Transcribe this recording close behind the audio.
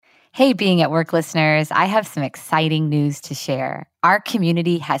Hey, Being at Work listeners, I have some exciting news to share. Our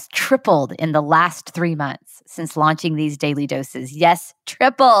community has tripled in the last 3 months since launching these daily doses. Yes,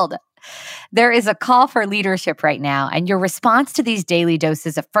 tripled. There is a call for leadership right now, and your response to these daily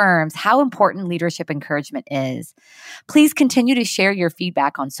doses affirms how important leadership encouragement is. Please continue to share your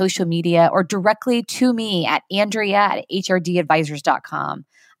feedback on social media or directly to me at Andrea@hrdadvisors.com.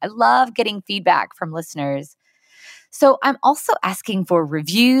 I love getting feedback from listeners. So I'm also asking for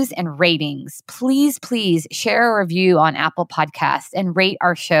reviews and ratings. Please share a review on Apple Podcasts and rate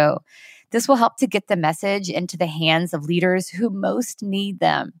our show. This will help to get the message into the hands of leaders who most need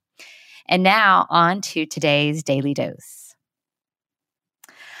them. And now on to today's Daily Dose.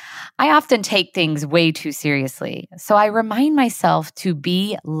 I often take things way too seriously, so I remind myself to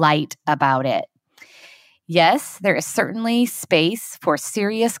be light about it. Yes, there is certainly space for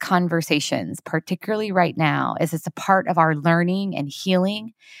serious conversations, particularly right now, as it's a part of our learning and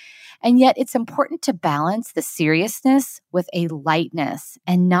healing. And yet it's important to balance the seriousness with a lightness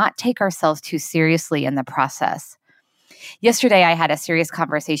and not take ourselves too seriously in the process. Yesterday, I had a serious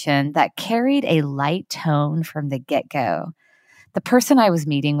conversation that carried a light tone from the get-go. The person I was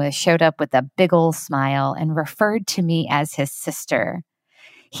meeting with showed up with a big old smile and referred to me as his sister.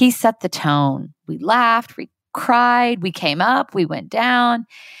 He set the tone. We laughed, we cried, we came up, we went down,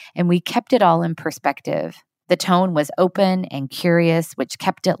 and we kept it all in perspective. The tone was open and curious, which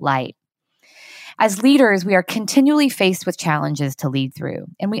kept it light. As leaders, we are continually faced with challenges to lead through,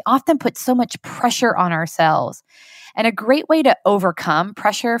 and we often put so much pressure on ourselves. And a great way to overcome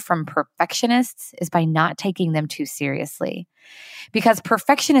pressure from perfectionists is by not taking them too seriously. Because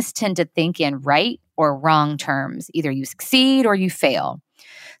perfectionists tend to think in right or wrong terms. Either you succeed or you fail.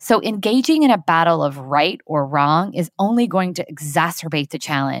 So engaging in a battle of right or wrong is only going to exacerbate the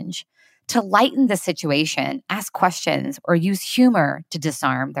challenge. To lighten the situation, ask questions or use humor to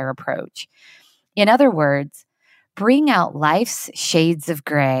disarm their approach. In other words, bring out life's shades of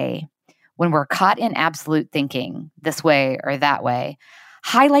gray. When we're caught in absolute thinking, this way or that way,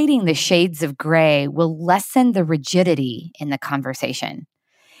 highlighting the shades of gray will lessen the rigidity in the conversation.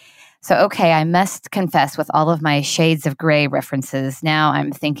 So, okay, I must confess with all of my shades of gray references, now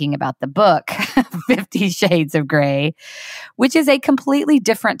I'm thinking about the book, 50 Shades of Grey, which is a completely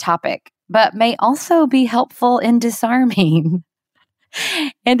different topic, but may also be helpful in disarming.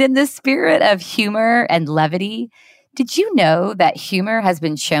 And in the spirit of humor and levity, did you know that humor has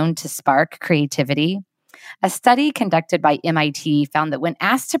been shown to spark creativity? A study conducted by MIT found that when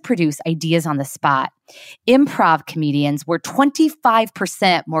asked to produce ideas on the spot, improv comedians were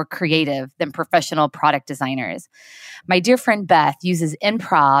 25% more creative than professional product designers. My dear friend Beth uses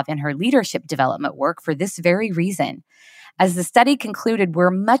improv in her leadership development work for this very reason. As the study concluded, we're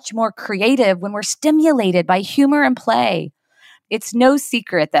much more creative when we're stimulated by humor and play. It's no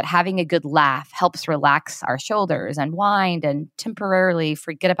secret that having a good laugh helps relax our shoulders, unwind, and temporarily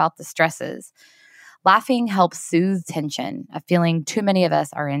forget about the stresses. Laughing helps soothe tension, a feeling too many of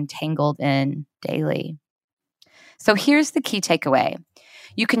us are entangled in daily. So here's the key takeaway.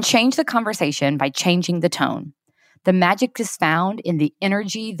 You can change the conversation by changing the tone. The magic is found in the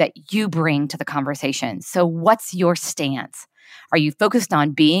energy that you bring to the conversation. So what's your stance? Are you focused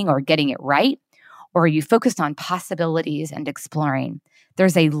on being or getting it right? Or are you focused on possibilities and exploring?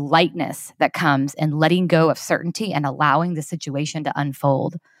 There's a lightness that comes in letting go of certainty and allowing the situation to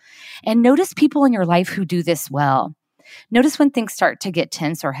unfold. And notice people in your life who do this well. Notice when things start to get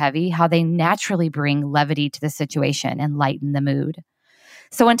tense or heavy, how they naturally bring levity to the situation and lighten the mood.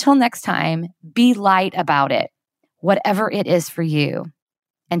 So until next time, be light about it, whatever it is for you,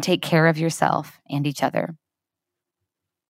 and take care of yourself and each other.